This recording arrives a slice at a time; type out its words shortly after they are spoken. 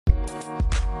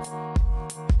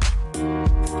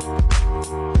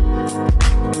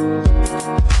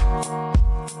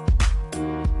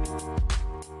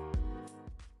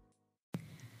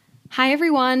Hi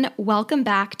everyone, welcome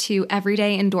back to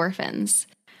Everyday Endorphins.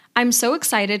 I'm so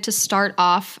excited to start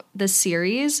off this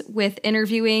series with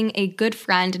interviewing a good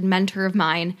friend and mentor of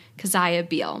mine, Keziah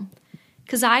Beal.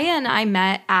 Keziah and I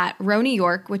met at Row New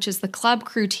York, which is the club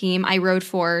crew team I rowed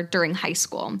for during high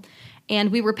school.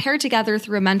 And we were paired together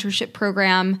through a mentorship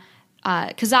program.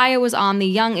 Keziah was on the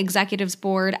Young Executives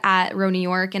Board at Row New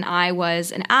York, and I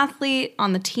was an athlete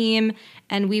on the team,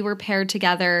 and we were paired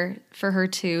together for her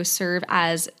to serve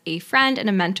as a friend and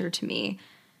a mentor to me.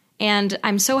 And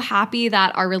I'm so happy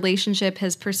that our relationship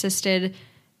has persisted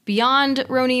beyond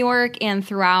Row New York and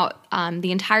throughout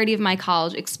the entirety of my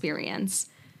college experience.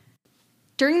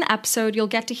 During the episode, you'll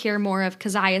get to hear more of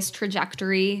Keziah's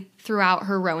trajectory throughout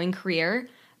her rowing career,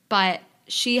 but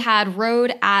she had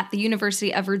rowed at the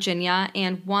University of Virginia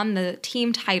and won the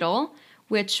team title,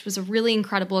 which was a really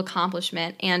incredible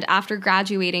accomplishment. And after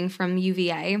graduating from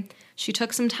UVA, she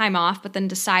took some time off, but then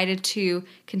decided to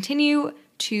continue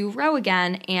to row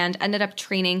again and ended up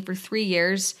training for 3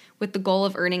 years with the goal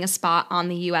of earning a spot on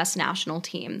the U.S. national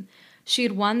team. She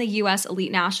had won the U.S.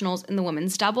 Elite Nationals in the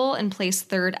women's double and placed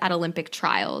third at Olympic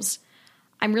trials.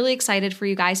 I'm really excited for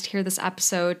you guys to hear this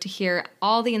episode, to hear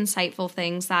all the insightful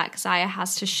things that Keziah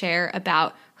has to share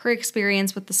about her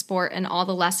experience with the sport and all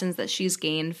the lessons that she's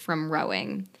gained from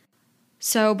rowing.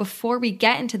 So before we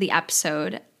get into the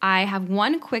episode, I have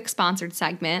one quick sponsored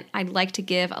segment. I'd like to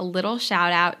give a little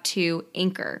shout out to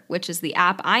Anchor, which is the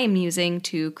app I am using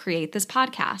to create this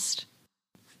podcast.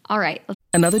 All right.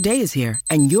 Another day is here,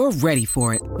 and you're ready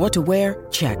for it. What to wear?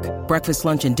 Check. Breakfast,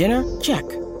 lunch, and dinner? Check.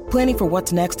 Planning for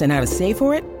what's next and how to save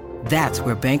for it? That's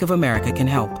where Bank of America can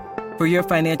help. For your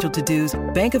financial to-dos,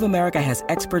 Bank of America has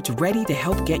experts ready to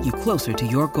help get you closer to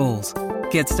your goals.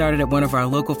 Get started at one of our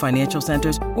local financial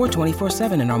centers or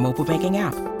 24/7 in our mobile banking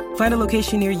app. Find a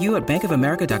location near you at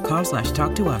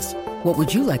bankofamerica.com/talktous. What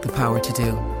would you like the power to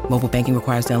do? Mobile banking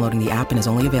requires downloading the app and is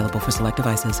only available for select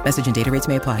devices. Message and data rates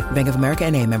may apply. Bank of America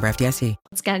N.A., member FDIC.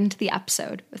 Let's get into the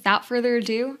episode. Without further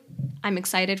ado, I'm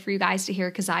excited for you guys to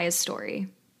hear Keziah's story.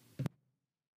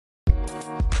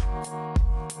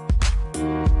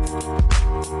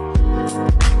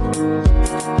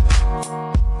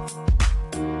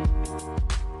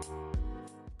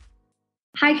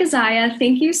 Hi, Keziah.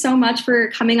 Thank you so much for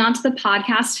coming onto the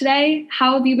podcast today.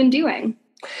 How have you been doing?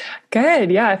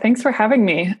 Good. Yeah. Thanks for having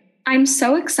me. I'm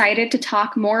so excited to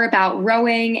talk more about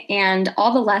rowing and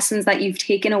all the lessons that you've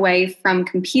taken away from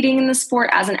competing in the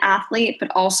sport as an athlete,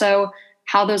 but also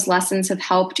how those lessons have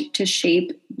helped to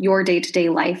shape your day-to-day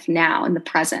life now in the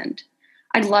present.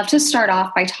 I'd love to start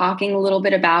off by talking a little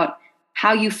bit about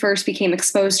how you first became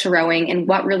exposed to rowing and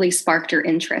what really sparked your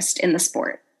interest in the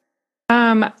sport.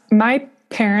 My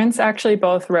parents actually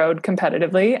both rowed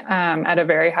competitively at a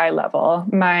very high level.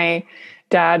 My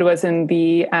dad was in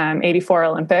the 84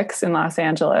 Olympics in Los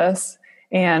Angeles,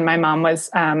 and my mom was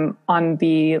on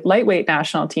the lightweight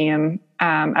national team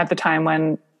at the time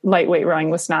when lightweight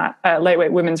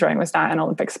women's rowing was not an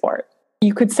Olympic sport.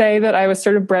 You could say that I was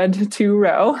sort of bred to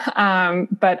row,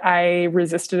 but I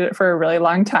resisted it for a really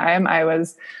long time. I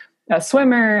was a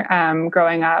swimmer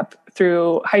growing up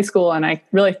through high school, and I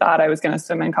really thought I was going to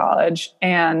swim in college.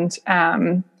 And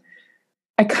I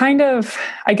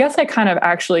guess I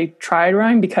actually tried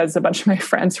rowing because a bunch of my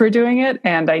friends were doing it,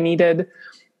 and I needed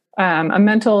a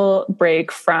mental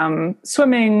break from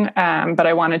swimming, but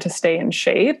I wanted to stay in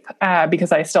shape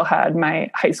because I still had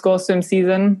my high school swim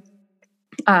season.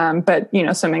 But,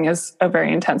 swimming is a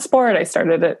very intense sport. I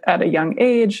started it at a young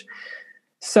age.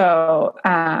 So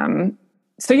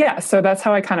that's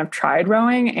how I kind of tried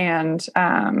rowing. And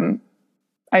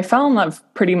I fell in love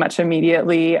pretty much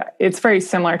immediately. It's very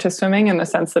similar to swimming in the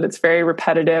sense that it's very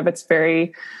repetitive. It's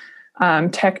very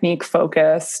technique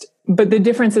focused. But the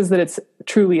difference is that it's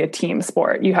truly a team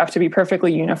sport. You have to be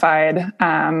perfectly unified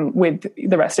with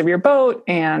the rest of your boat.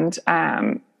 And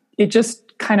it just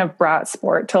kind of brought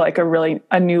sport to like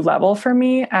a new level for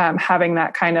me, having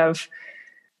that kind of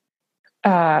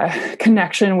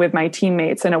connection with my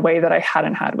teammates in a way that I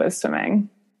hadn't had with swimming.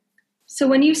 So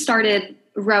when you started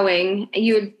rowing,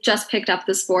 you had just picked up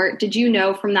the sport. Did you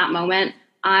know from that moment,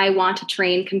 I want to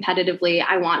train competitively,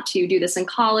 I want to do this in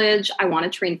college, I want to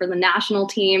train for the national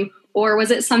team? Or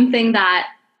was it something that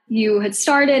you had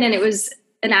started and it was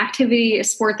an activity, a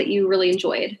sport that you really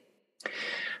enjoyed?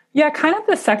 Yeah, kind of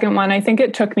the second one. I think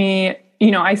it took me,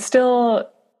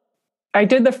 I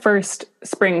did the first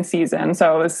spring season.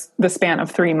 So it was the span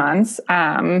of 3 months,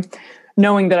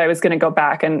 knowing that I was going to go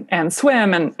back and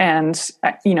swim. And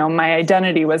my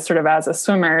identity was sort of as a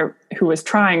swimmer who was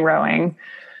trying rowing.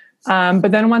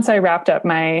 But then once I wrapped up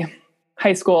my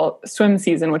high school swim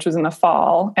season, which was in the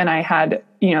fall, and I had,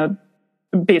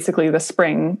 basically the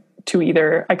spring to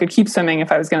either, I could keep swimming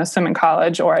if I was going to swim in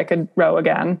college, or I could row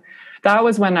again. That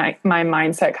was when my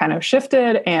mindset kind of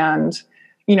shifted. And,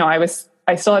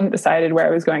 I still hadn't decided where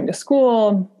I was going to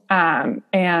school.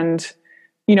 And,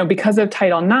 because of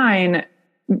Title IX,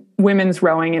 women's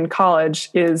rowing in college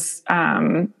is,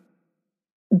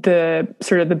 the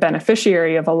sort of the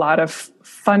beneficiary of a lot of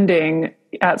funding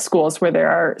at schools where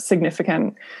there are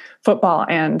significant football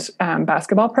and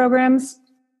basketball programs.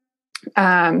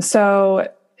 So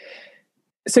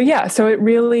it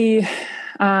really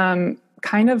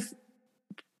kind of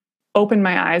opened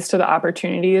my eyes to the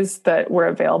opportunities that were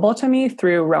available to me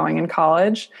through rowing in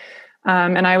college.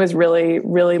 And I was really,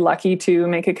 really lucky to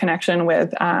make a connection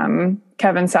with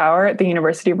Kevin Sauer at the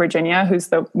University of Virginia, who's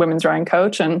the women's rowing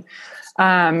coach. And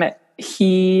I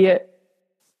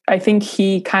think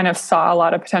he kind of saw a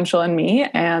lot of potential in me,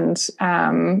 and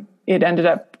it ended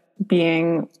up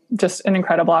being just an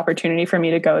incredible opportunity for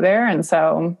me to go there. And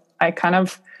so I kind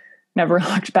of never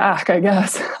looked back, I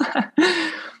guess.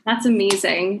 That's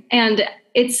amazing. And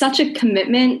it's such a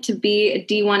commitment to be a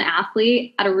D1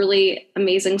 athlete at a really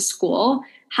amazing school.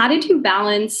 How did you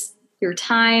balance your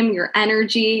time, your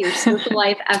energy, your social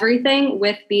life, everything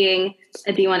with being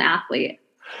a D1 athlete?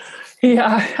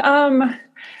 Yeah.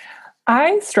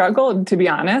 I struggled, to be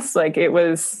honest. Like it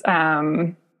was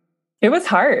hard.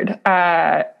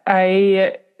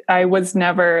 I was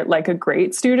never like a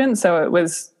great student. So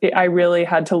I really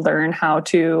had to learn how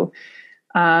to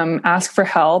ask for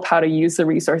help, how to use the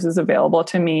resources available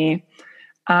to me.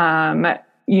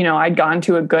 I'd gone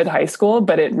to a good high school,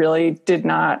 but it really did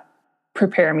not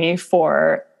prepare me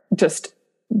for just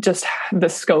the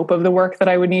scope of the work that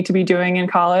I would need to be doing in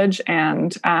college.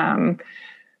 And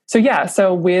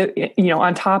so with,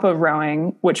 on top of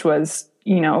rowing, which was,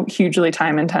 hugely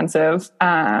time intensive,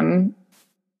 it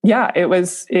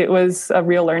was a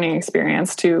real learning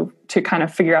experience to kind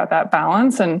of figure out that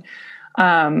balance and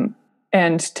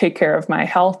take care of my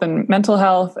health and mental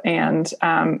health and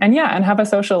have a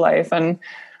social life. And,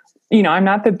 I'm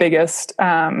not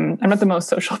the most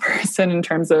social person in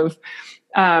terms of,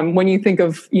 when you think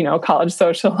of, college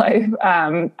social life,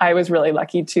 I was really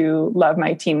lucky to love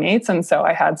my teammates. And so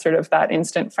I had sort of that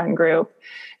instant friend group,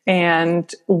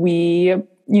 and we,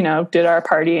 did our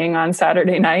partying on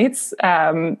Saturday nights,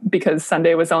 because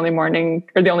Sunday was the only morning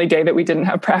or the only day that we didn't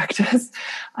have practice.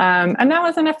 And that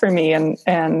was enough for me. I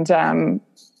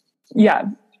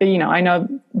know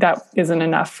that isn't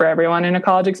enough for everyone in a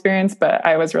college experience, but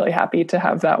I was really happy to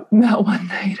have that one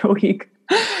night a week.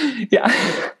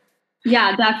 Yeah.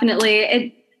 Yeah,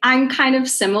 definitely. I'm kind of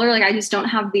similar. Like I just don't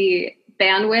have the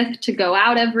bandwidth to go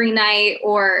out every night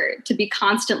or to be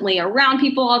constantly around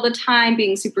people all the time,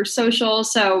 being super social.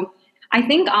 So I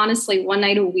think honestly, one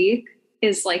night a week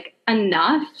is like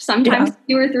enough. Sometimes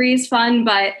 2 or 3 is fun,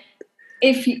 but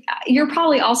if you're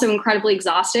probably also incredibly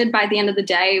exhausted by the end of the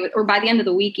day or by the end of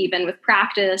the week, even with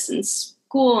practice and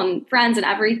school and friends and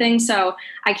everything. So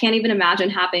I can't even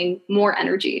imagine having more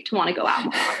energy to want to go out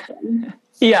more often.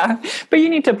 Yeah, but you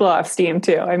need to blow off steam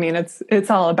too. I mean, it's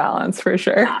all a balance for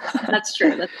sure. Yeah, that's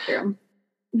true. That's true.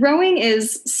 Rowing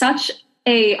is such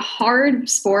a hard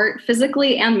sport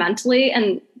physically and mentally,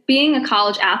 and being a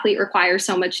college athlete requires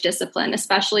so much discipline,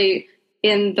 especially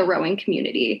in the rowing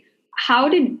community.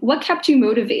 What kept you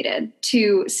motivated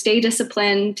to stay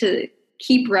disciplined, to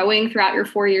keep rowing throughout your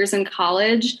 4 years in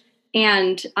college,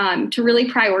 and to really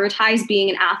prioritize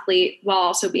being an athlete while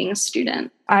also being a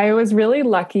student? I was really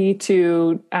lucky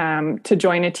to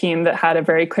join a team that had a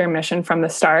very clear mission from the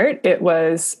start. It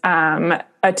was a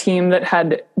team that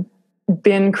had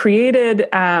been created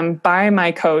by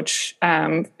my coach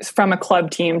from a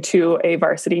club team to a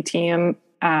varsity team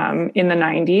in the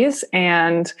 90s,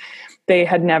 and they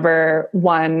had never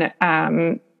won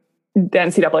the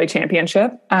NCAA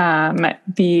championship.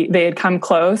 They had come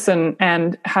close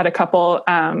and had a couple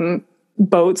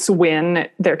boats win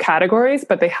their categories,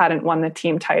 but they hadn't won the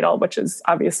team title, which is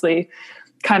obviously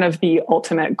kind of the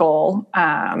ultimate goal.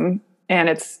 And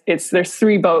there's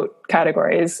 3 boat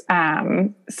categories.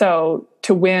 So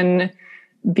to win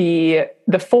the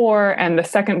 4 and the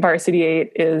second varsity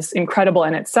 8 is incredible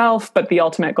in itself, but the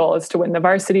ultimate goal is to win the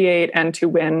varsity 8 and to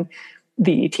win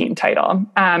the team title.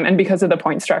 And because of the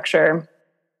point structure,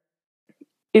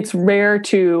 it's rare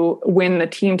to win the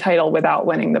team title without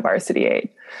winning the varsity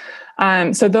 8.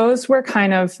 So those were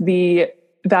kind of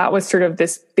that was sort of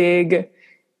this big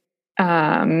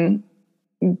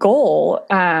goal.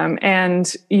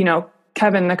 And,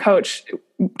 Kevin, the coach,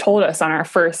 told us on our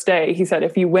first day, he said,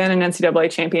 if you win an NCAA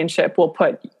championship, we'll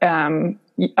put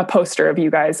a poster of you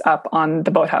guys up on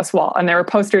the boathouse wall. And there were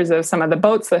posters of some of the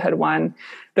boats that had won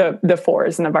the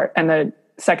fours and the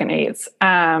second eights.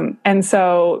 And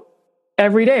so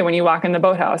every day when you walk in the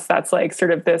boathouse, that's like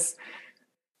sort of this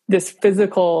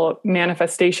physical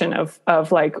manifestation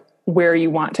of like where you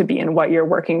want to be and what you're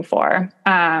working for.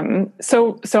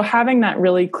 So having that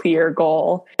really clear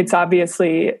goal, it's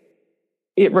obviously,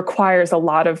 it requires a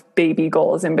lot of baby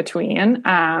goals in between.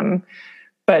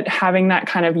 But having that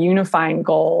kind of unifying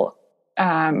goal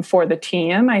for the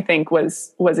team, I think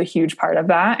was a huge part of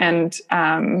that. And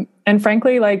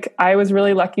frankly, like I was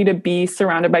really lucky to be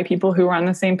surrounded by people who were on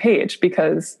the same page,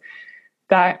 because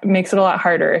that makes it a lot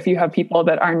harder if you have people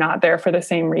that are not there for the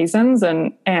same reasons.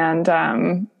 And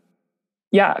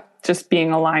just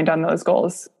being aligned on those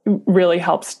goals really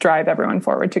helps drive everyone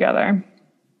forward together.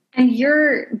 And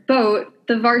your boat,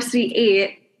 the Varsity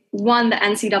 8, won the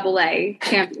NCAA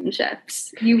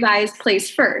championships. You guys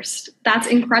placed first. That's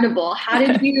incredible. How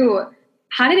did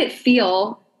it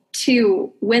feel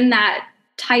to win that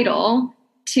title,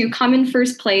 to come in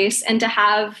first place, and to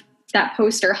have that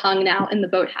poster hung now in the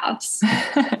boathouse?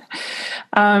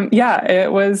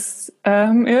 It was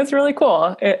really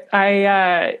cool.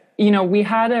 We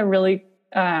had a really,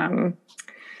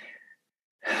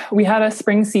 we had a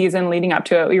spring season leading up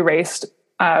to it. We raced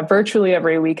virtually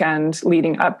every weekend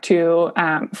leading up to,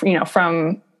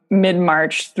 from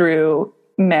mid-March through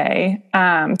May.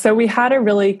 So we had a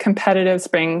really competitive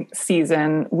spring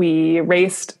season. We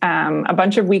raced a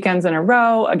bunch of weekends in a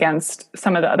row against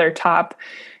some of the other top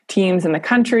teams in the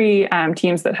country,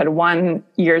 teams that had won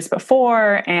years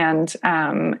before. And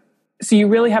so you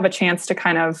really have a chance to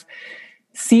kind of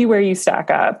see where you stack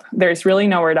up. There's really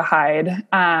nowhere to hide.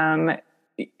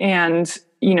 And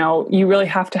you really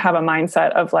have to have a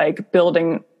mindset of like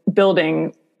building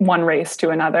one race to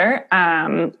another,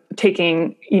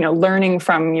 learning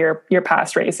from your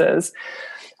past races.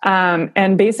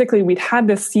 And basically we'd had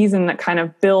this season that kind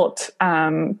of built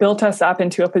us up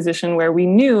into a position where we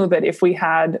knew that if we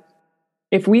had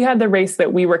the race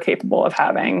that we were capable of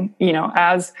having,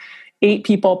 as 8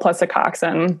 people plus a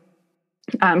coxswain,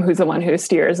 who's the one who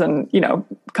steers and,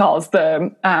 calls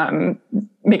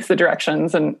makes the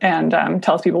directions and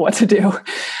tells people what to do.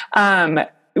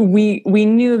 We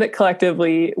knew that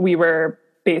collectively we were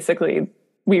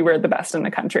the best in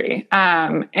the country.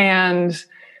 And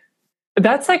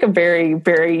that's like a very,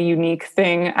 very unique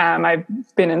thing. I've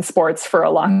been in sports for a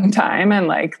long time, and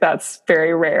like, that's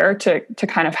very rare to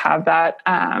kind of have that,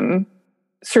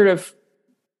 sort of,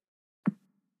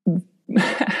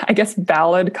 I guess,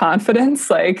 valid confidence.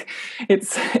 Like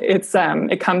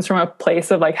it comes from a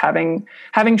place of like having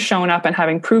shown up and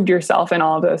having proved yourself in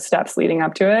all of those steps leading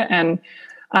up to it. And,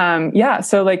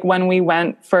 so like when we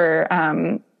went for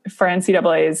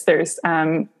NCAAs, there's,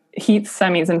 heats,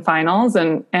 semis, and finals,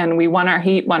 and we won our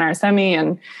heat, won our semi,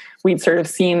 and we'd sort of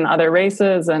seen other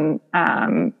races. And,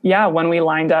 when we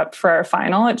lined up for our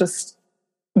final,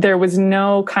 there was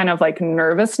no kind of like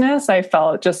nervousness. I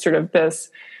felt just sort of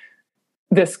this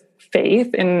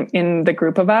faith in the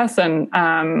group of us. So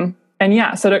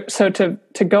to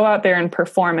go out there and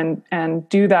perform and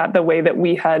do that the way that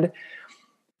we'd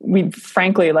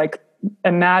frankly like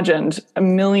imagined a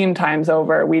million times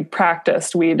over. We'd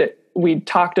practiced, we'd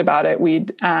talked about it,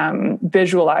 we'd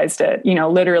visualized it,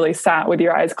 literally sat with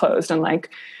your eyes closed and like,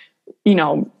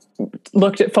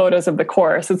 looked at photos of the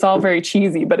course. It's all very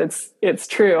cheesy, but it's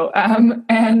true.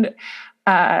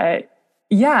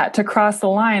 To cross the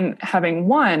line, having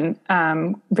won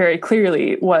very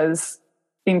clearly was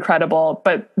incredible.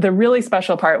 But the really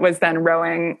special part was then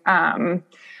rowing.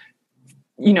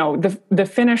 The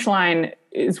finish line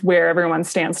is where everyone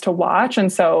stands to watch.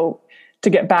 And so to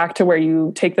get back to where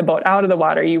you take the boat out of the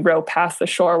water, you row past the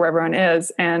shore where everyone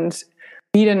is. And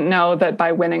we didn't know that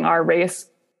by winning our race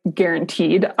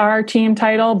guaranteed our team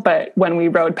title, but when we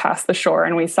rowed past the shore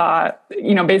and we saw,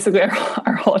 basically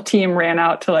our whole team ran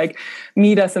out to like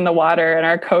meet us in the water, and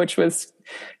our coach was,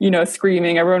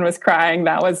 screaming, everyone was crying.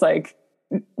 That was like,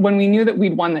 when we knew that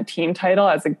we'd won the team title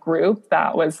as a group,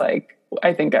 that was like,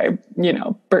 I think I,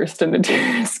 burst into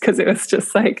tears, because it was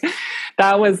just like,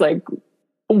 that was like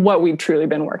what we've truly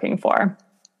been working for.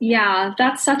 Yeah,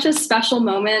 that's such a special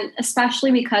moment,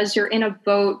 especially because you're in a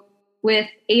boat with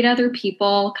 8 other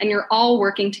people and you're all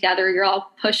working together. You're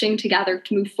all pushing together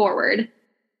to move forward.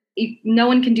 No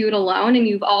one can do it alone, and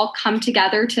you've all come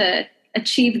together to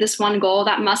achieve this one goal.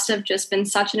 That must have just been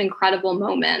such an incredible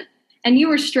moment. And you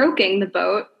were stroking the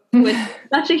boat, with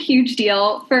such a huge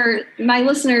deal. For my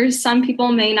listeners, some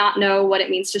people may not know what it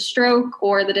means to stroke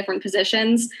or the different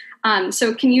positions.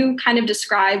 So can you kind of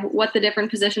describe what the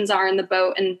different positions are in the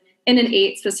boat and in an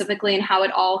 8 specifically, and how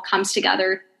it all comes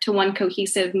together to one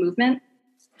cohesive movement?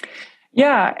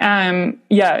 Yeah.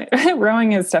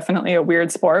 Rowing is definitely a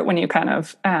weird sport when you kind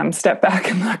of step back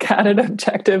and look at it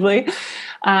objectively.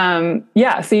 So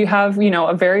you have,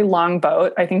 a very long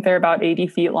boat. I think they're about 80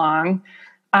 feet long.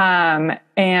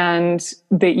 And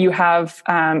that you have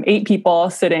 8 people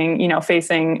sitting,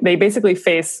 they basically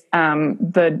face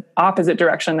the opposite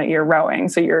direction that you're rowing.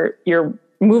 So you're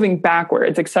moving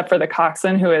backwards, except for the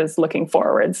coxswain, who is looking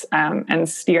forwards and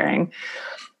steering.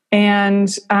 And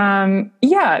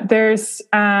there's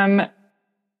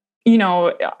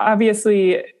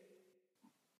obviously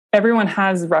everyone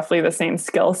has roughly the same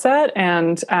skill set,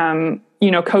 and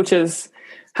coaches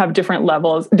have different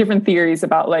levels, different theories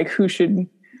about like who should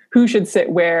sit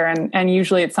where, and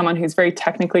usually it's someone who's very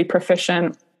technically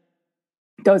proficient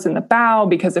goes in the bow,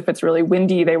 because if it's really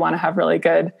windy, they want to have really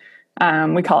good,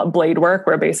 we call it blade work,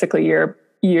 where basically you're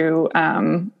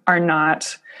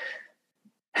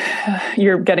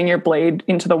getting your blade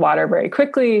into the water very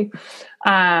quickly.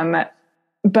 But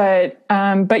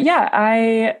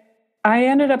I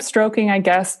ended up stroking, I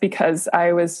guess, because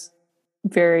I was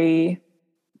very,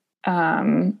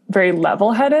 very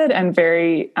level-headed and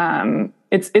very,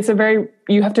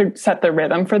 you have to set the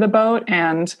rhythm for the boat.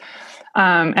 And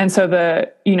so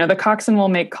the coxswain will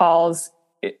make calls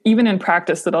even in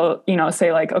practice that'll,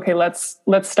 say like, okay, let's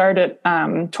start at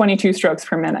 22 strokes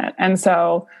per minute. And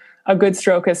so a good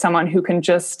stroke is someone who can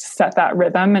just set that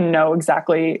rhythm and know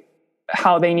exactly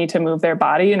how they need to move their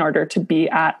body in order to be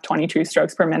at 22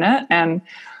 strokes per minute, and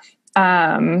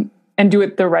do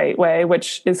it the right way,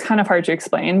 which is kind of hard to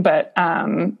explain, but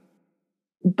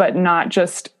not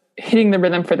just hitting the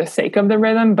rhythm for the sake of the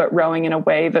rhythm, but rowing in a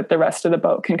way that the rest of the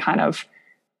boat can kind of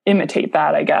imitate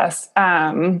that, I guess.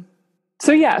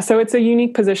 So it's a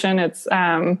unique position. It's,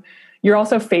 you're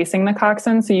also facing the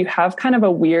coxswain, so you have kind of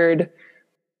a weird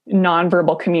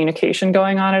nonverbal communication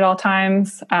going on at all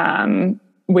times,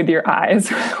 with your eyes,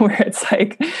 where it's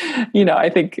like, I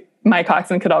think my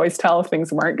coxswain could always tell if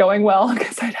things weren't going well,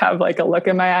 because I'd have like a look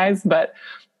in my eyes, but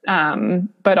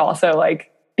also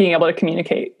like being able to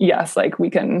communicate, yes, like we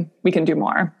can do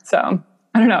more. So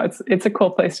I don't know. It's a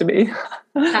cool place to be.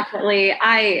 Definitely.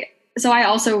 So I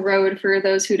also rowed, for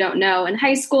those who don't know, in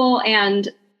high school, and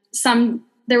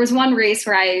there was one race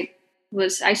where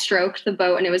I stroked the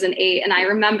boat, and it was an 8. And I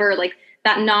remember like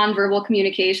that nonverbal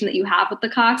communication that you have with the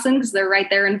coxswain, because they're right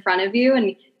there in front of you,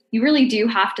 and you really do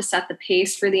have to set the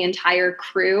pace for the entire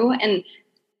crew. And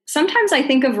sometimes I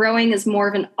think of rowing as more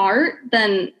of an art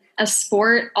than a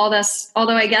sport.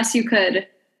 Although I guess you could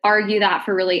argue that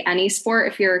for really any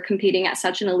sport if you're competing at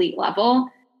such an elite level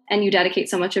and you dedicate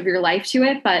so much of your life to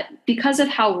it. But because of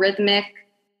how rhythmic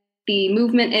the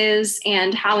movement is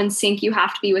and how in sync you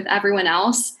have to be with everyone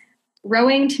else,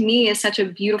 rowing to me is such a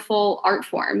beautiful art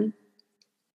form.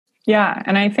 Yeah.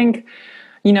 And I think,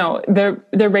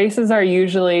 the races are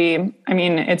usually,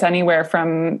 it's anywhere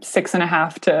from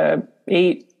 6.5 to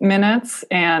 8 minutes.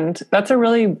 And that's a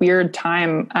really weird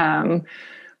time. I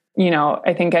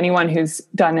think anyone who's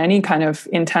done any kind of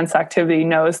intense activity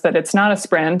knows that it's not a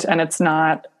sprint, and it's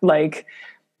not like,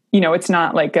 it's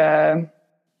not like it's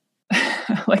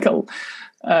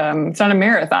not a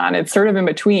marathon. It's sort of in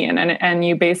between. And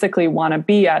you basically want to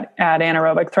be at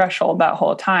anaerobic threshold that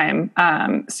whole time.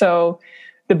 So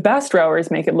the best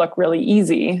rowers make it look really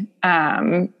easy,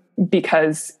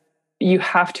 because you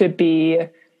have to be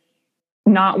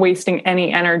not wasting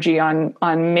any energy on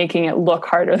making it look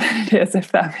harder than it is,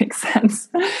 if that makes sense.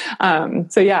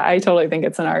 I totally think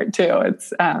it's an art too.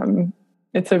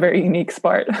 It's a very unique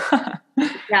sport.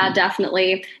 Yeah,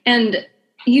 definitely. And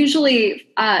usually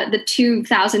the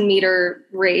 2,000 meter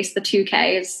race, the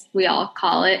 2K as we all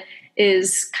call it,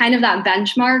 is kind of that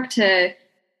benchmark to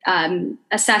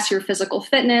assess your physical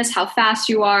fitness, how fast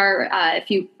you are, if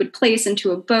you would place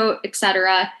into a boat,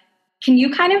 etc. Can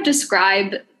you kind of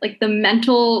describe like the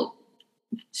mental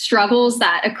struggles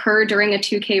that occur during a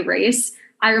 2K race?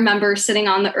 I remember sitting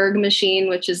on the erg machine,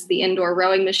 which is the indoor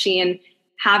rowing machine,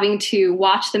 having to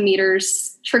watch the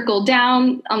meters trickle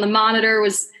down on the monitor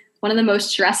was one of the most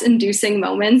stress-inducing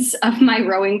moments of my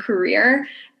rowing career.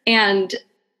 And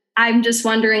I'm just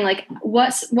wondering, like,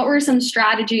 what were some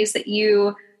strategies that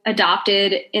you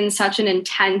adopted in such an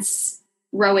intense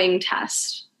rowing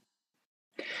test?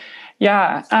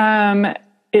 Yeah.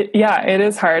 It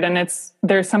is hard. And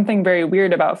there's something very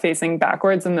weird about facing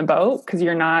backwards in the boat, because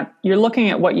you're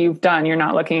looking at what you've done. You're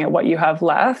not looking at what you have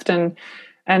left. And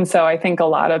so I think a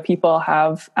lot of people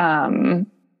have,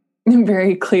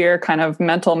 very clear kind of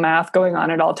mental math going on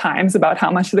at all times about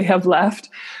how much they have left.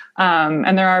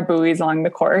 And there are buoys along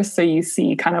the course. So you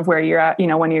see kind of where you're at,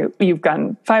 when you've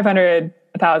gone 500,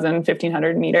 1,000,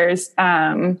 1,500 meters.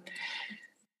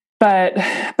 But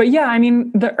yeah, I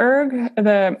mean, the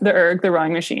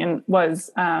rowing machine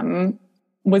was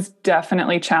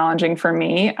definitely challenging for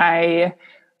me. It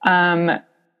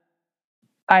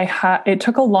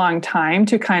took a long time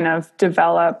to kind of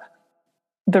develop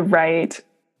the right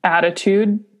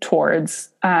attitude towards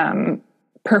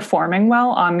performing well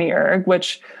on the erg,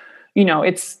 which,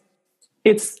 it's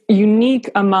unique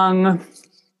among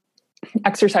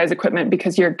exercise equipment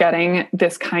because you're getting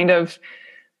this kind of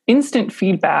instant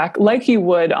feedback like you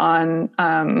would on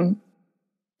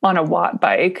a watt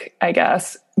bike, I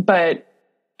guess. But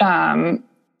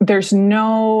there's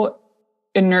no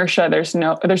inertia, there's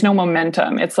no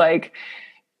momentum. It's like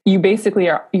you basically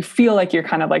you feel like you're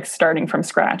kind of like starting from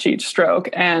scratch each stroke.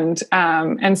 And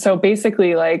so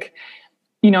basically like,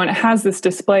 and it has this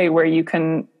display where you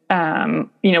can,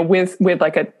 with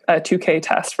like a 2K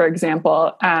test, for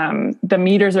example, the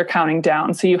meters are counting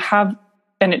down. So you have,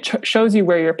 and it shows you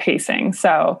where you're pacing.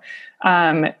 So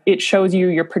it shows you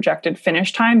your projected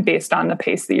finish time based on the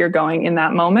pace that you're going in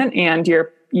that moment and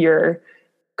your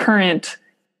current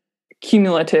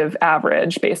cumulative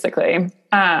average, basically.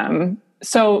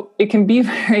 So it can be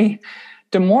very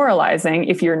demoralizing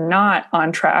if you're not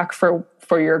on track for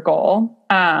your goal.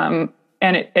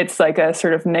 And it's like a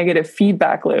sort of negative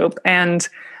feedback loop. And,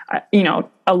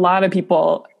 a lot of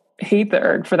people hate the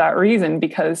erg for that reason,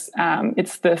 because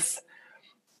it's this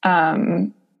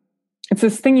thing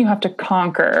you have to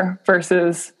conquer,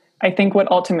 versus I think what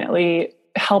ultimately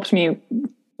helped me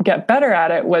get better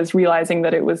at it was realizing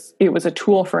that it was a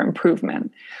tool for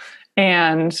improvement.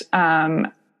 And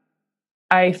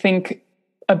I think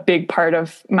a big part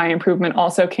of my improvement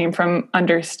also came from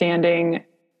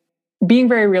being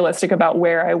very realistic about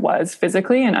where I was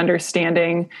physically and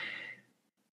understanding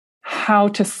how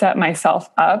to set myself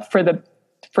up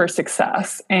for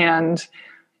success, and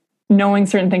knowing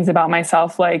certain things about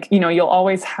myself. Like, you'll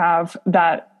always have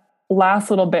that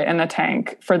last little bit in the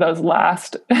tank for those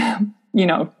last,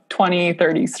 20,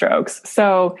 30 strokes.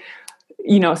 So,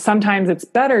 sometimes it's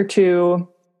better to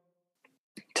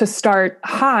start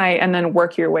high and then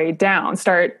work your way down.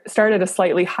 Start at a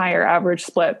slightly higher average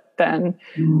split than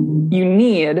you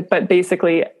need, but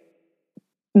basically,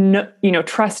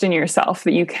 trust in yourself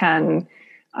that you can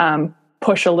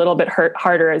push a little bit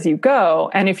harder as you go.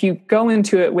 And if you go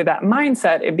into it with that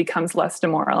mindset, it becomes less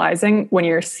demoralizing when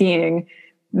you're seeing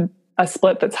a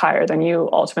split that's higher than you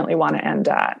ultimately want to end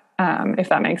at, if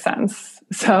that makes sense.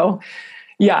 So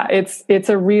yeah, it's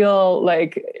a real,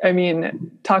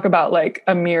 talk about like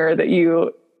a mirror that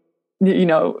you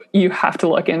have to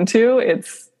look into.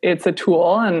 It's a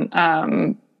tool,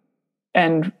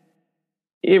 and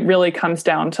it really comes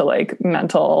down to like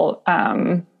mental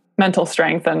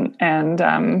strength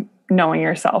and knowing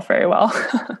yourself very well.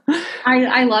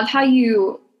 I love how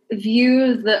you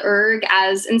view the erg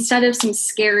as, instead of some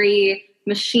scary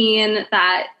machine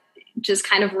that just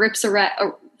kind of rips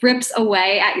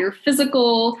away at your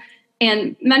physical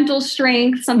and mental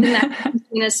strength, something that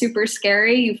is super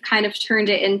scary, you've kind of turned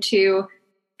it into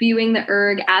viewing the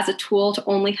erg as a tool to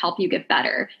only help you get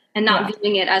better, and not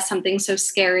viewing it as something so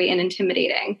scary and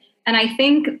intimidating. And I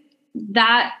think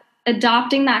that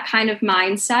adopting that kind of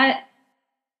mindset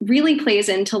really plays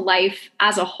into life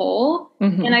as a whole.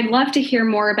 Mm-hmm. And I'd love to hear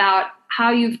more about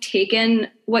how you've taken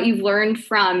what you've learned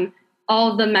from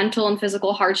all of the mental and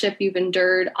physical hardship you've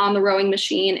endured on the rowing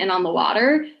machine and on the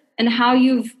water, and how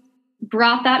you've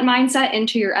brought that mindset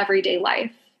into your everyday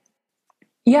life.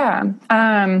 Yeah.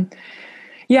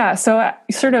 So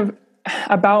sort of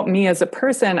about me as a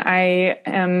person, I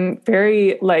am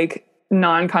very like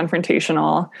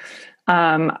non-confrontational.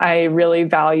 I really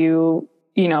value,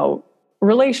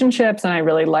 relationships, and I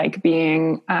really like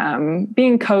being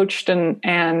coached and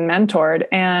mentored.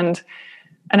 And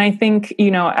I think,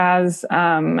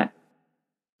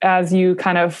 as you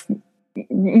kind of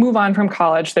move on from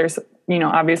college, there's,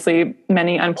 obviously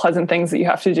many unpleasant things that you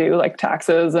have to do, like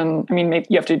taxes. And maybe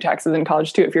you have to do taxes in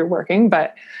college too, if you're working,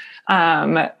 but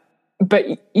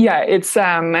yeah, it's,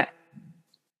 there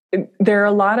are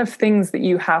a lot of things that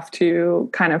you have to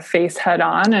kind of face head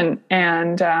on.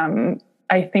 And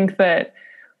I think that,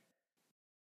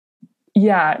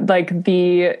 like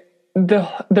the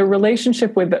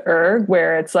relationship with the erg,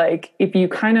 where it's like, if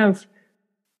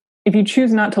you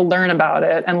choose not to learn about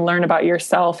it and learn about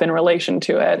yourself in relation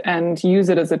to it and use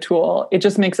it as a tool, it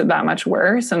just makes it that much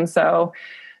worse. And so,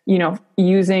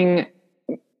 using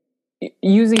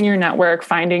your network,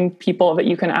 finding people that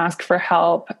you can ask for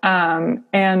help,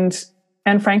 and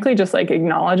frankly, just like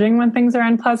acknowledging when things are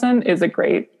unpleasant is a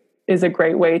great is a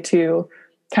great way to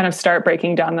kind of start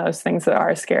breaking down those things that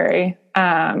are scary.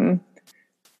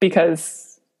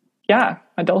 Because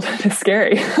adulthood is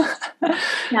scary.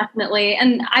 Definitely.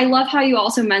 And I love how you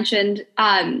also mentioned,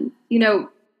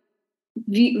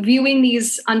 viewing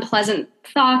these unpleasant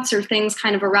thoughts or things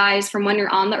kind of arise from when you're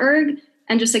on the erg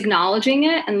and just acknowledging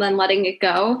it and then letting it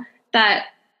go. That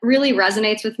really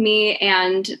resonates with me,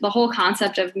 and the whole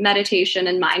concept of meditation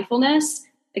and mindfulness,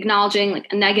 acknowledging like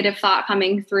a negative thought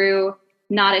coming through,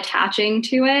 not attaching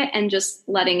to it and just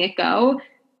letting it go.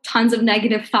 Tons of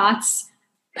negative thoughts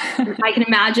I can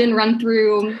imagine run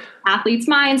through athletes'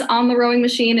 minds on the rowing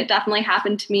machine. It definitely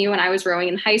happened to me when I was rowing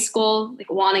in high school,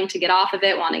 like wanting to get off of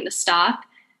it, wanting to stop.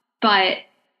 But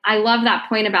I love that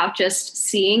point about just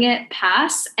seeing it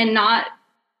pass and not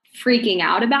freaking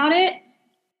out about it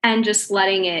and just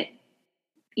letting it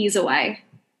ease away.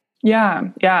 Yeah.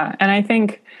 Yeah. And I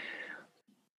think,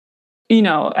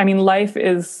 life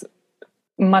is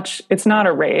it's not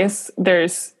a race.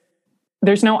 There's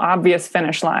no obvious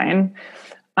finish line.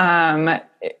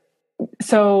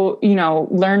 So,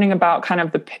 learning about kind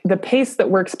of the pace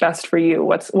that works best for you,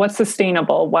 what's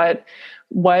sustainable, what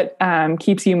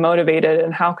keeps you motivated,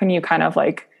 and how can you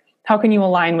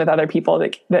align with other people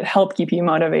that help keep you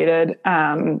motivated?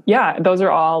 That's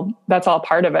all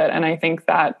part of it. And I think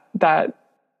that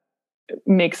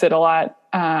makes it a lot,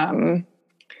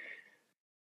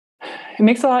 it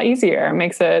makes it a lot easier. It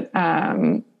makes it,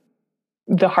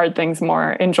 the hard things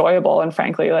more enjoyable, and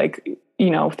frankly,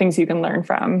 things you can learn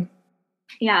from.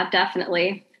 Yeah,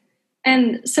 definitely.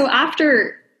 And so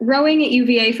after rowing at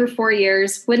UVA for 4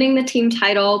 years, winning the team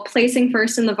title, placing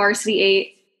first in the varsity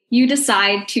 8, you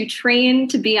decide to train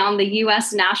to be on the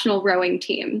U.S. national rowing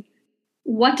team.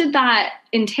 What did that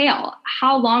entail?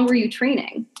 How long were you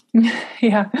training?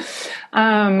 Yeah.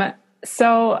 I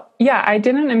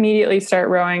didn't immediately start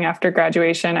rowing after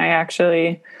graduation. I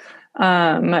actually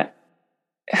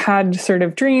had sort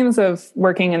of dreams of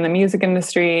working in the music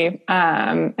industry.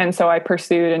 And so I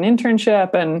pursued an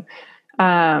internship, and,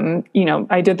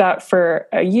 I did that for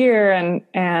a year, and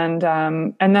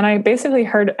then I basically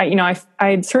heard,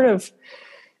 I'd sort of,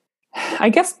 I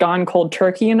guess, gone cold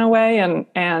turkey in a way.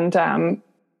 And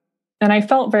I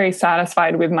felt very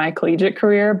satisfied with my collegiate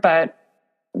career, but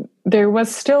there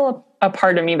was still a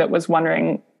part of me that was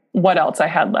wondering what else I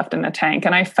had left in the tank.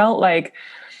 And I felt like,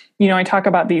 I talk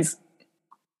about these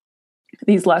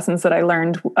lessons that I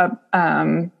learned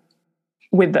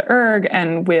with the erg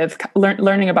and with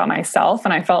learning about myself.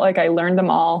 And I felt like I learned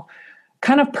them all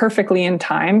kind of perfectly in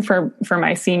time for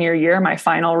my senior year, my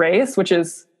final race, which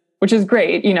is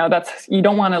great. You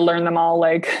don't want to learn them all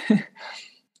I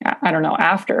don't know,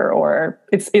 after, or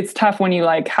it's tough when you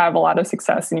have a lot of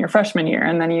success in your freshman year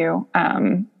and then you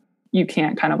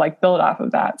can't kind of build off of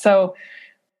that. So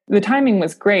the timing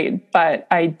was great, but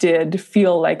I did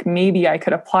feel like maybe I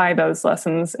could apply those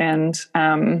lessons and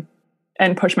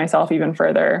push myself even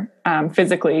further.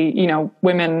 Physically,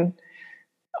 women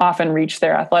often reach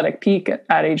their athletic peak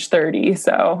at age 30.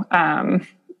 So,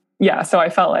 so I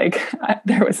felt like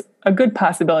there was a good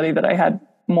possibility that I had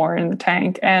more in the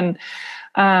tank. And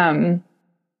I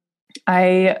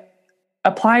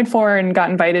applied for and got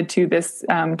invited to this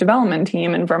development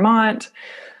team in Vermont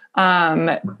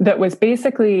that was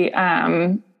basically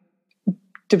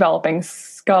developing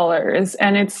scullers.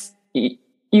 And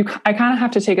I kind of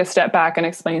have to take a step back and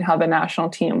explain how the national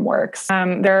team works.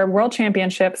 There are world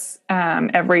championships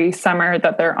every summer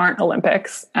that there aren't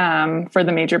Olympics for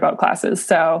the major boat classes.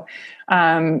 So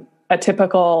a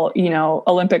typical,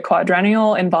 Olympic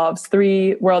quadrennial involves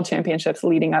 3 world championships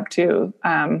leading up to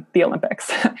the Olympics,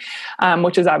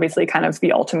 which is obviously kind of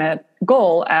the ultimate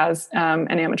goal as an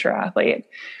amateur athlete.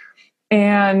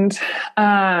 And,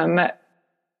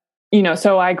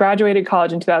 so I graduated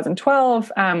college in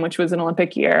 2012, which was an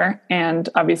Olympic year, and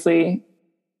obviously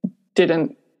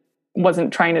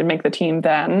wasn't trying to make the team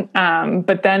then.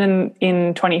 But then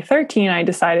in 2013, I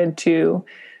decided to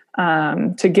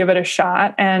give it a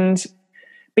shot. And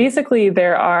basically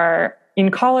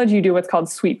in college, you do what's called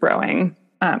sweep rowing,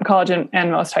 college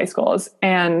and most high schools.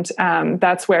 And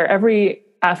that's where every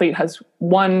athlete has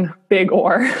one big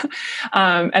oar.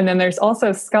 And then there's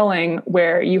also sculling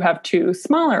where you have 2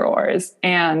 smaller oars.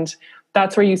 And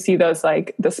that's where you see those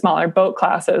the smaller boat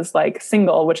classes, like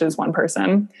single, which is 1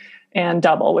 person, and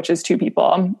double, which is 2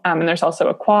 people. And there's also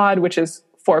a quad, which is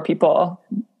 4 people,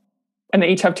 and they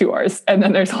each have 2 oars. And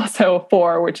then there's also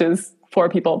 4, which is 4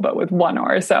 people, but with 1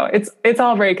 oar. So it's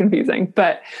all very confusing.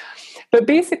 But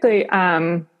basically,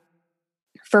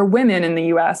 for women in the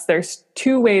US, there's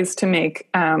 2 ways to make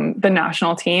the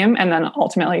national team, and then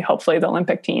ultimately, hopefully, the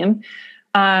Olympic team.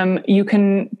 You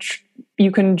can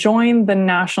you can join the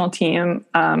national team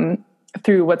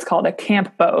through what's called a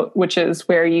camp boat, which is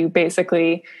where you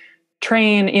basically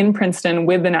train in Princeton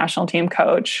with the national team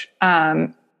coach.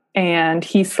 And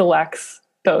he selects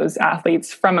those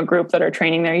athletes from a group that are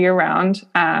training there year round.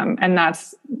 And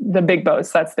that's the big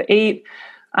boats. That's the 8,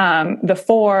 the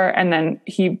 4, and then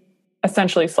he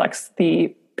essentially selects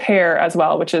the pair as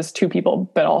well, which is 2 people,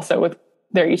 but also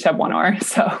they each have 1 oar.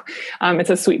 So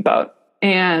it's a sweet boat.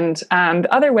 And the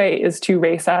other way is to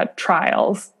race at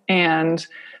trials. And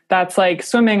that's like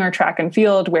swimming or track and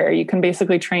field, where you can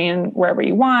basically train wherever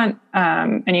you want,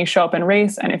 and you show up and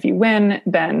race. And if you win,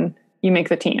 then you make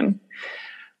the team.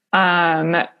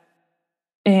 And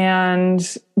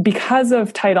because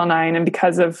of Title IX and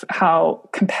because of how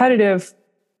competitive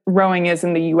rowing is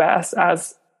in the US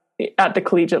as at the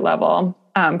collegiate level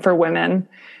for women,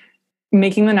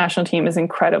 making the national team is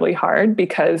incredibly hard,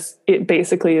 because it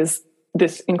basically is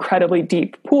this incredibly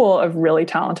deep pool of really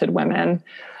talented women.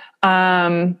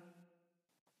 And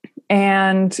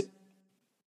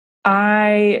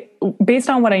based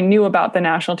on what I knew about the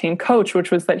national team coach,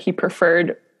 which was that he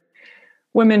preferred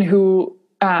women who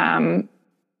are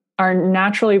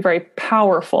naturally very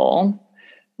powerful,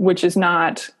 which is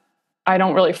not, I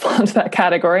don't really fall into that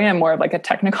category. I'm more of like a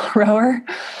technical rower.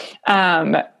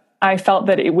 I felt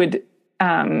that it would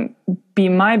be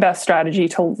my best strategy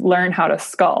to learn how to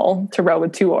scull, to row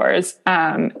with 2 oars,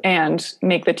 and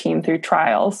make the team through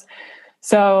trials.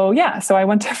 So I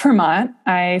went to Vermont.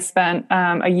 I spent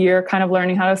a year kind of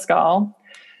learning how to scull.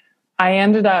 I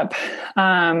ended up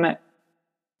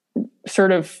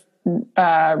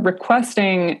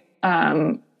requesting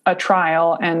a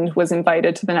trial and was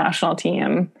invited to the national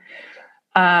team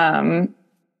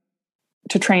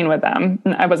to train with them.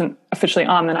 I wasn't officially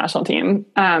on the national team,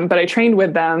 but I trained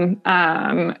with them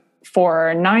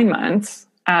for 9 months,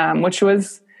 which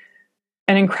was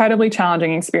an incredibly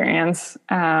challenging experience.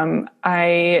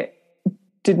 I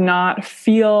did not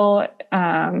feel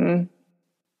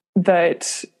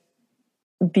that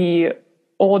the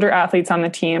older athletes on the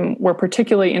team were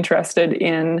particularly interested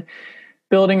in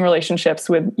building relationships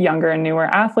with younger and newer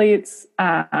athletes.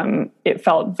 It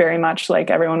felt very much like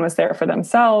everyone was there for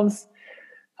themselves.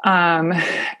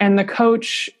 And the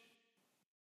coach,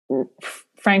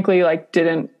 frankly,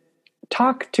 didn't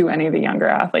talk to any of the younger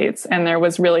athletes, and there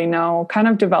was really no kind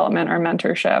of development or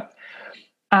mentorship.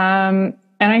 And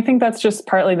I think that's just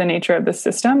partly the nature of the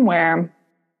system, where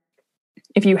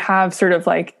if you have sort of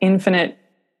infinite,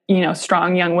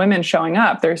 strong young women showing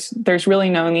up, there's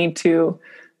really no need to,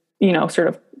 sort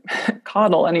of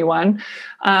coddle anyone.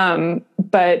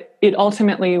 But it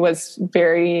ultimately was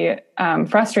very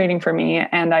frustrating for me.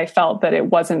 And I felt that it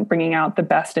wasn't bringing out the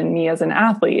best in me as an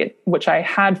athlete, which I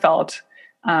had felt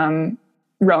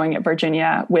rowing at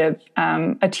Virginia with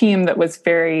a team that was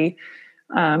very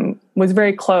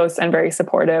close and very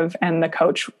supportive. And the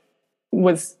coach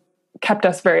kept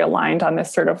us very aligned on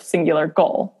this sort of singular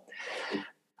goal.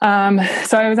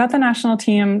 So I was at the national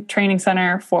team training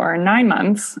center for 9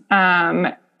 months.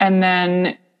 And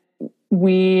then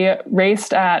we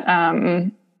raced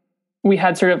we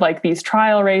had sort of these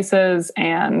trial races,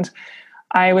 and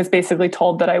I was basically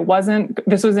told that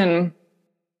this was in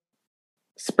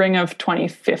spring of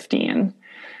 2015.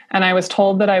 And I was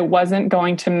told that I wasn't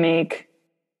going to make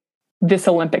this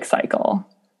Olympic cycle,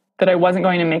 that I wasn't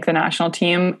going to make the national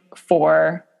team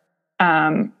for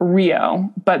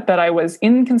Rio, but that I was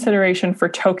in consideration for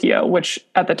Tokyo, which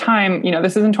at the time,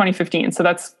 this is in 2015. So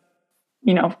that's,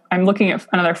 I'm looking at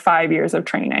another 5 years of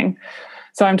training.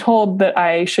 So I'm told that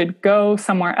I should go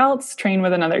somewhere else, train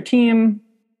with another team,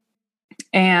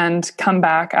 and come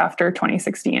back after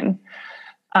 2016.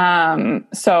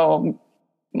 So,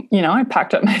 I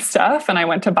packed up my stuff and I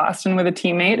went to Boston with a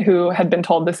teammate who had been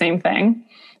told the same thing.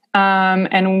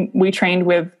 And we trained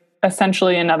with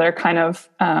essentially another kind of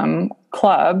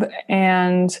club.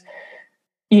 And,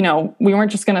 we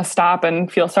weren't just going to stop and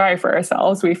feel sorry for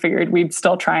ourselves. We figured we'd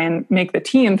still try and make the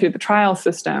team through the trial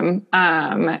system.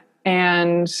 So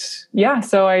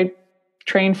I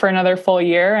trained for another full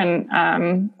year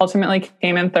and ultimately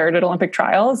came in third at Olympic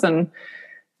trials. And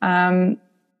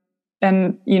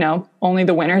only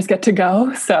the winners get to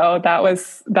go. So that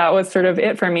was sort of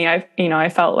it for me. I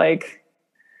felt like,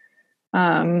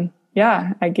 I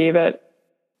gave it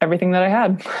everything that I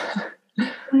had.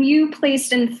 When you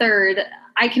placed in third,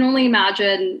 I can only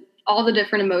imagine all the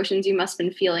different emotions you must have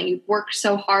been feeling. You worked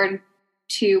so hard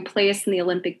to place in the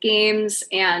Olympic Games,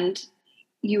 and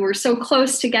you were so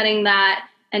close to getting that.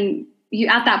 And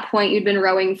at that point, you'd been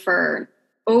rowing for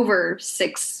over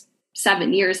 6-7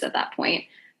 years at that point.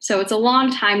 So it's a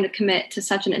long time to commit to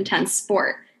such an intense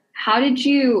sport. How did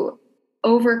you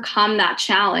overcome that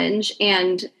challenge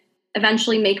and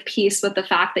eventually make peace with the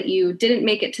fact that you didn't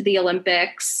make it to the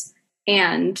Olympics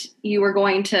and you were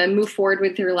going to move forward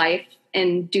with your life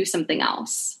and do something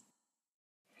else?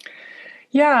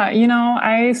 Yeah,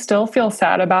 I still feel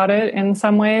sad about it in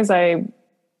some ways.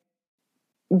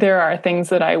 There are things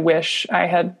that I wish I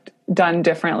had done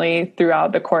differently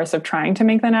throughout the course of trying to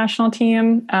make the national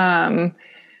team.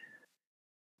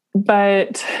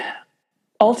 But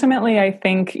ultimately, I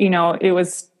think, it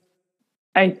was,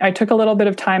 I took a little bit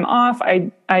of time off.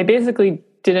 I basically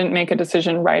didn't make a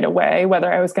decision right away whether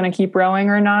I was going to keep rowing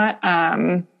or not.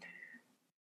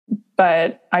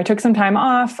 But I took some time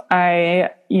off.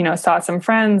 I, saw some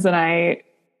friends, and I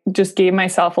just gave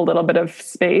myself a little bit of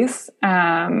space.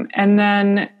 And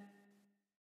then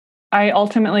I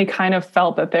ultimately kind of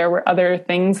felt that there were other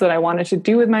things that I wanted to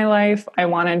do with my life. I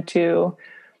wanted to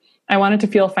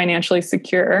feel financially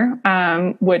secure,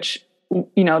 which,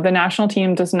 the national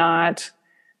team does not.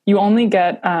 You only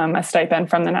get a stipend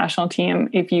from the national team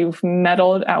if you've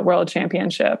medaled at world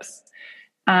championships.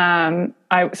 So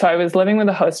I was living with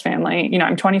a host family.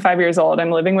 I'm 25 years old.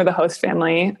 I'm living with a host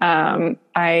family.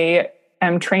 I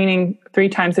am training 3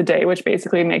 times a day, which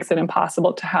basically makes it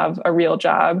impossible to have a real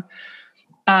job.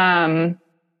 So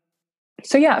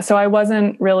I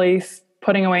wasn't really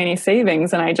putting away any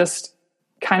savings, and I just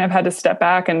kind of had to step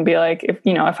back and be like,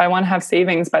 if I want to have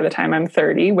savings by the time I'm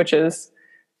 30, which is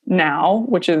now,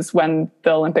 which is when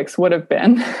the Olympics would have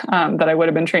been, that I would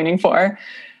have been training for.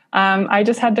 I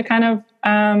just had to kind of,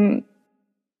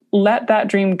 let that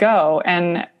dream go.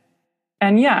 And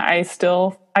yeah,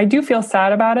 I do feel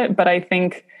sad about it, but I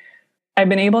think I've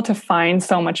been able to find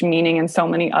so much meaning in so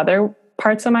many other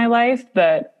parts of my life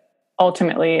that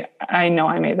ultimately I know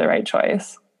I made the right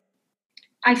choice.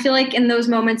 I feel like in those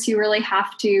moments, you really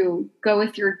have to go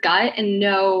with your gut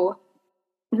and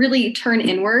really turn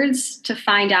inwards to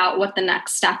find out what the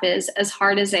next step is, as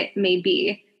hard as it may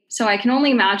be. So I can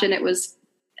only imagine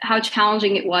how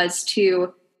challenging it was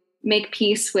to make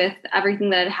peace with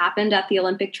everything that had happened at the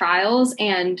Olympic trials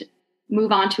and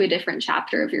move on to a different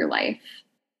chapter of your life.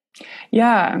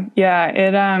 Yeah.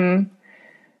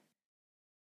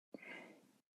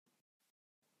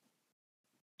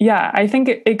 I think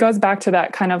it goes back to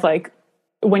that kind of like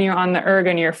when you're on the erg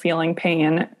and you're feeling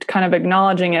pain, kind of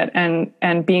acknowledging it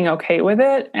and being okay with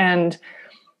it. And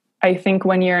I think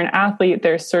when you're an athlete,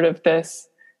 there's sort of this,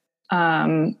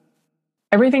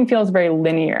 everything feels very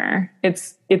linear.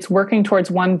 It's working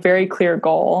towards one very clear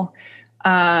goal.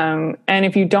 And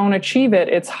if you don't achieve it,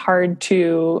 it's hard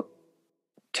to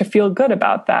feel good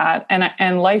about that.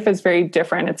 And life is very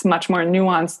different. It's much more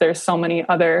nuanced. There's so many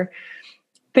other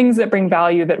things that bring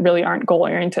value that really aren't goal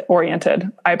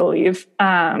oriented, I believe.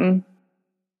 And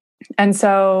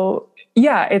so,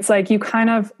 yeah, it's like you kind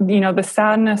of, the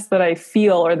sadness that I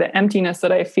feel or the emptiness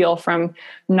that I feel from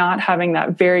not having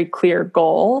that very clear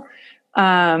goal,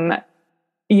 I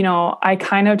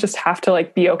kind of just have to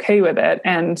like be okay with it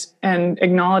and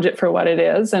acknowledge it for what it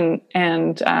is. And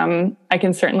I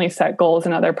can certainly set goals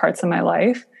in other parts of my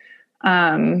life.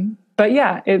 But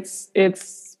yeah, it's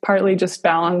partly just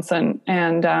balance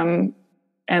and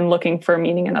looking for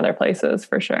meaning in other places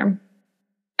for sure.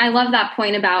 I love that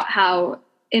point about how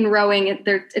in rowing,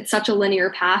 it's such a linear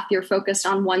path. You're focused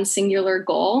on one singular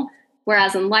goal,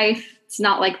 whereas in life, it's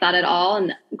not like that at all.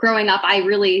 And growing up, I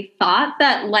really thought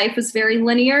that life was very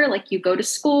linear. Like you go to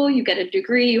school, you get a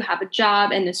degree, you have a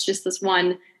job, and it's just this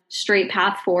one straight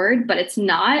path forward, but it's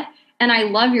not. And I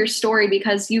love your story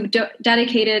because you've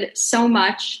dedicated so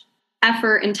much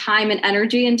effort and time and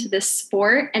energy into this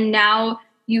sport. And now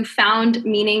you found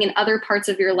meaning in other parts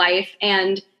of your life,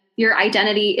 and your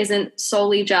identity isn't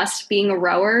solely just being a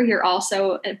rower. You're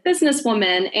also a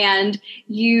businesswoman, and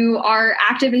you are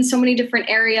active in so many different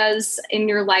areas in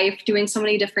your life, doing so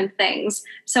many different things.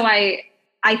 So I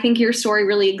think your story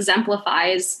really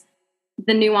exemplifies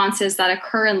the nuances that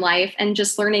occur in life and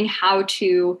just learning how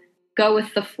to go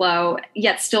with the flow,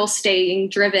 yet still staying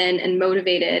driven and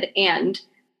motivated and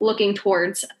looking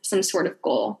towards some sort of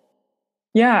goal.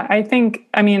 Yeah,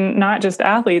 I mean, not just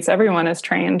athletes, everyone is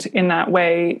trained in that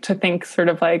way to think sort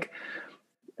of like,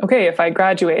 okay, if I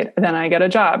graduate, then I get a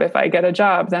job. If I get a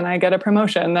job, then I get a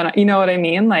promotion. Then, you know what I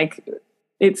mean? Like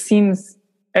it seems,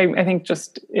 I think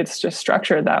it's just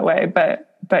structured that way.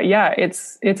 But yeah,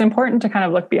 it's important to kind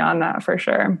of look beyond that for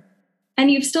sure.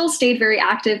 And you've still stayed very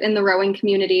active in the rowing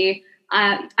community.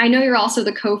 I know you're also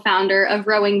the co-founder of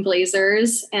Rowing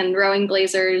Blazers, and Rowing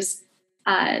Blazers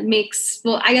I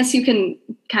guess you can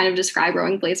kind of describe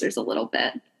Rowing Blazers a little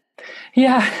bit.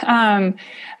 Yeah.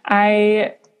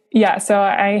 Yeah, so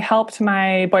I helped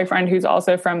my boyfriend, who's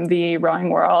also from the rowing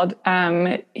world.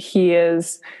 He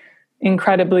is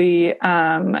incredibly,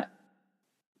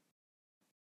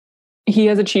 he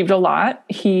has achieved a lot.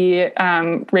 He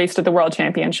raced at the World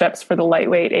Championships for the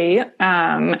lightweight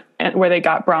 8, where they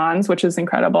got bronze, which is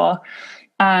incredible.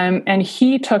 And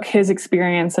he took his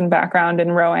experience and background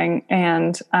in rowing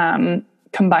and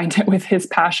combined it with his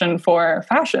passion for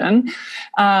fashion,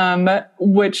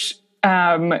 which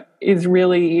is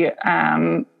really,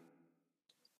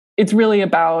 it's really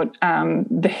about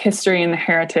the history and the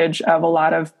heritage of a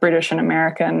lot of British and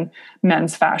American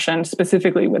men's fashion,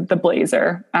 specifically with the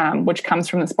blazer, which comes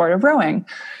from the sport of rowing.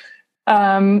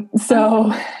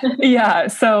 So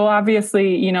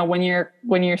obviously, you know, when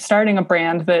you're starting a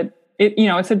brand that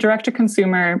it's a direct to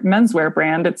consumer menswear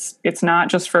brand, it's not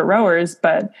just for rowers,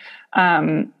 but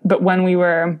when we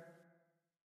were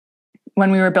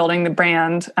building the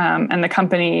brand and the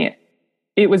company,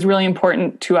 it was really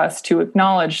important to us to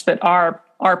acknowledge that our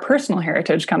personal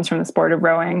heritage comes from the sport of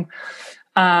rowing,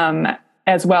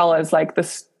 as well as like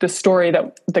the story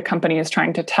that the company is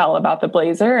trying to tell about the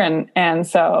blazer.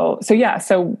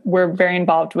 So we're very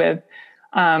involved with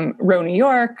Row New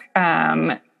York,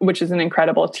 which is an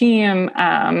incredible team.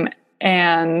 And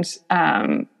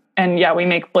we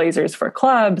make blazers for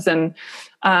clubs, and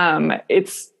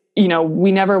it's, you know,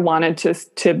 we never wanted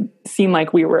to seem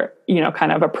like we were, you know,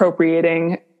 kind of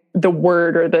appropriating the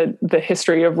word or the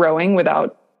history of rowing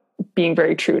without being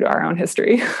very true to our own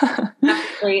history.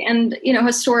 Exactly. And, you know,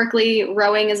 historically,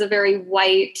 rowing is a very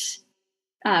white,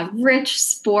 rich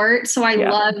sport. So I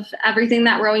love everything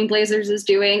that Rowing Blazers is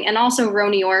doing. And also Row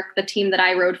New York, the team that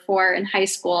I rowed for in high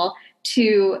school,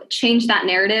 to change that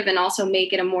narrative and also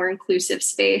make it a more inclusive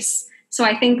space. So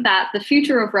I think that the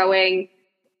future of rowing,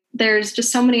 there's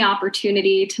just so many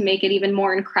opportunity to make it even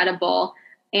more incredible.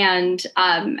 And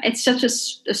it's such a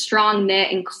strong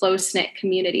knit and close knit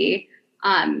community.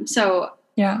 I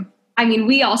mean,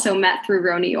 we also met through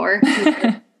Row New York.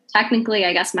 Technically,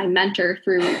 I guess my mentor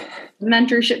through the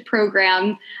mentorship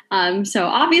program. So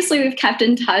obviously we've kept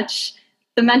in touch.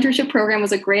 The mentorship program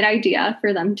was a great idea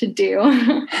for them to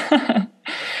do.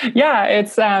 Yeah,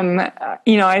 it's,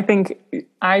 you know, I think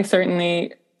I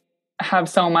certainly have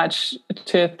so much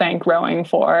to thank rowing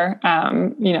for,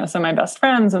 you know, some of my best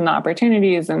friends and the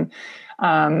opportunities and,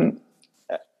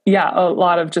 a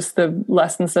lot of just the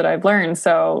lessons that I've learned.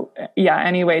 So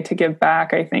any way to give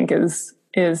back, I think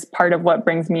is part of what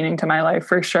brings meaning to my life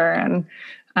for sure. And,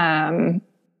 and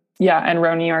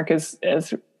Row New York is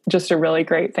just a really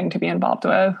great thing to be involved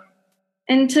with.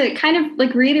 And to kind of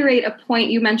like reiterate a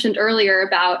point you mentioned earlier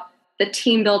about the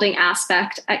team building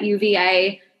aspect at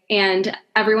UVA and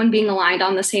everyone being aligned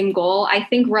on the same goal, I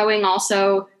think rowing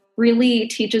also really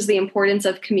teaches the importance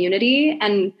of community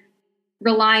and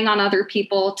relying on other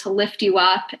people to lift you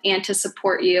up and to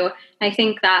support you. And I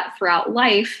think that throughout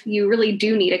life, you really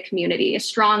do need a community, a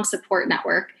strong support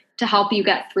network to help you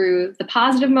get through the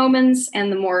positive moments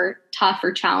and the more tough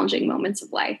or challenging moments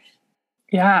of life.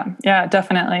 Yeah,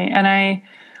 definitely. And I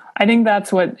think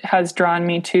that's what has drawn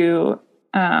me to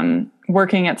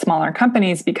working at smaller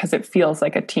companies, because it feels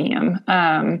like a team.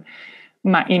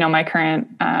 My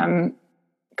current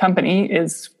company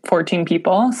is 14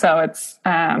 people. So it's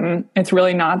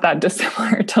really not that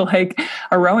dissimilar to like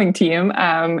a rowing team.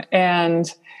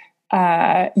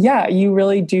 You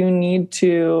really do need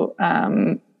to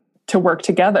work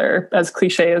together, as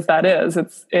cliche as that is.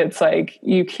 It's like,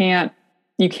 you can't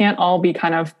all be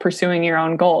kind of pursuing your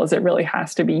own goals. It really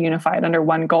has to be unified under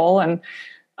one goal. And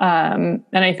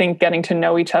I think getting to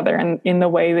know each other and in the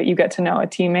way that you get to know a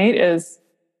teammate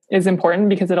is important,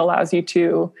 because it allows you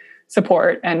to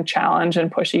support and challenge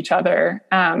and push each other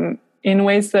in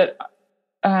ways that,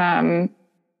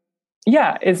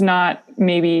 is not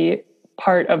maybe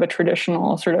part of a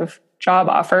traditional sort of job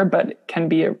offer, but can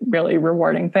be a really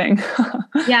rewarding thing.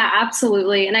 Yeah,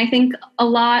 absolutely. And I think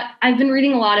I've been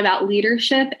reading a lot about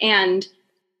leadership, and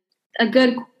a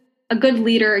good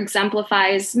leader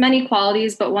exemplifies many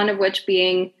qualities, but one of which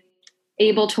being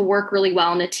able to work really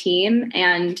well in a team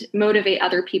and motivate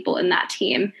other people in that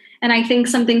team. And I think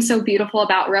something so beautiful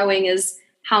about rowing is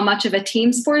how much of a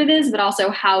team sport it is, but also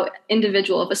how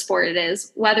individual of a sport it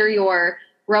is. Whether you're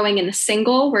rowing in a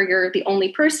single where you're the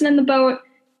only person in the boat,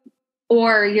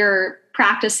 or you're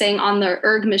practicing on the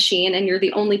erg machine and you're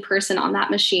the only person on that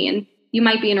machine. You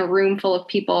might be in a room full of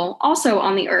people also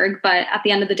on the erg, but at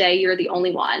the end of the day, you're the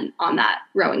only one on that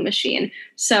rowing machine.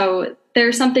 So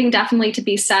there's something definitely to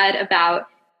be said about,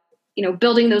 you know,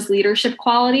 building those leadership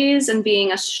qualities and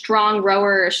being a strong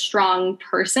rower, a strong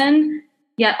person,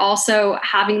 yet also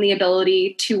having the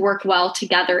ability to work well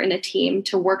together in a team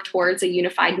to work towards a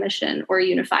unified mission or a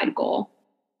unified goal.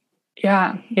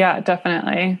 Yeah,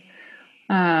 definitely.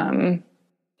 And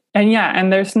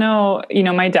there's no,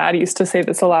 my dad used to say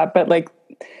this a lot, but like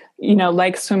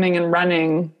swimming and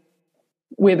running,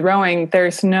 with rowing,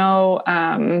 there's no,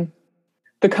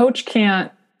 the coach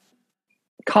can't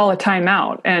call a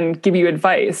timeout and give you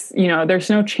advice. There's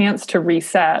no chance to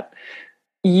reset.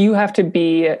 You have to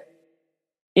be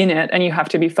in it, and you have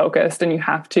to be focused, and you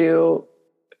have to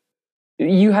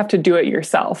do it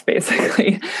yourself,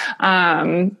 basically.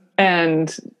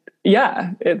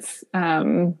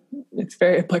 It's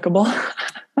very applicable.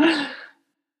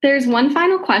 There's one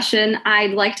final question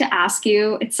I'd like to ask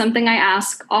you. It's something I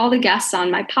ask all the guests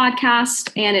on my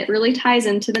podcast, and it really ties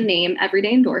into the name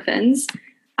Everyday Endorphins.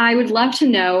 I would love to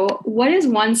know, what is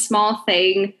one small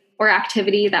thing or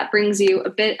activity that brings you a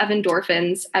bit of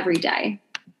endorphins every day?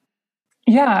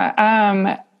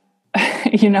 Yeah.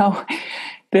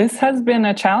 This has been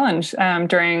a challenge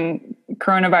during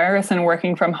coronavirus and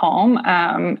working from home.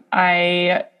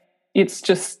 It's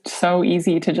just so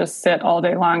easy to just sit all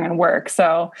day long and work.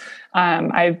 So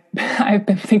I've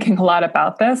been thinking a lot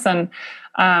about this. And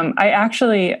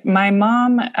my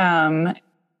mom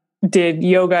did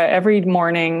yoga every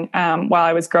morning while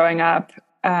I was growing up,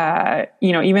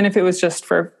 even if it was just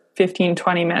for 15,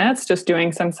 20 minutes, just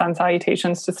doing some sun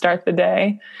salutations to start the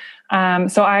day.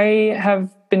 So I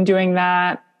have been doing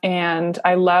that, and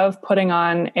I love putting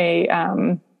on a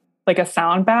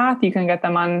sound bath. You can get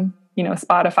them on,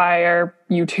 Spotify or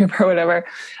YouTube or whatever.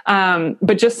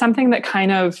 But just something that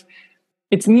kind of,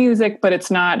 it's music, but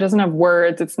doesn't have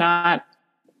words. It's not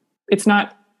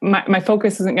my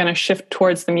focus isn't going to shift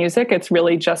towards the music. It's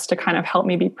really just to kind of help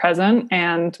me be present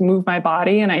and move my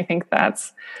body. And I think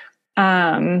that's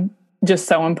just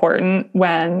so important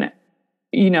when,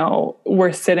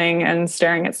 we're sitting and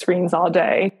staring at screens all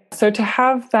day. So to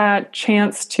have that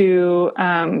chance to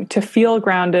feel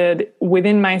grounded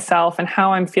within myself and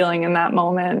how I'm feeling in that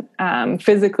moment,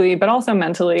 physically, but also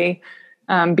mentally,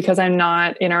 because I'm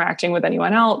not interacting with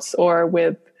anyone else or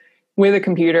with a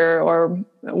computer or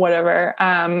whatever.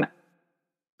 I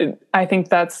think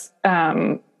that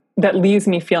leaves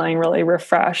me feeling really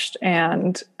refreshed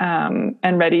and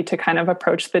ready to kind of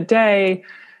approach the day,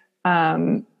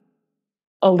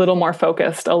 a little more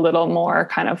focused, a little more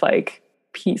kind of like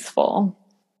peaceful.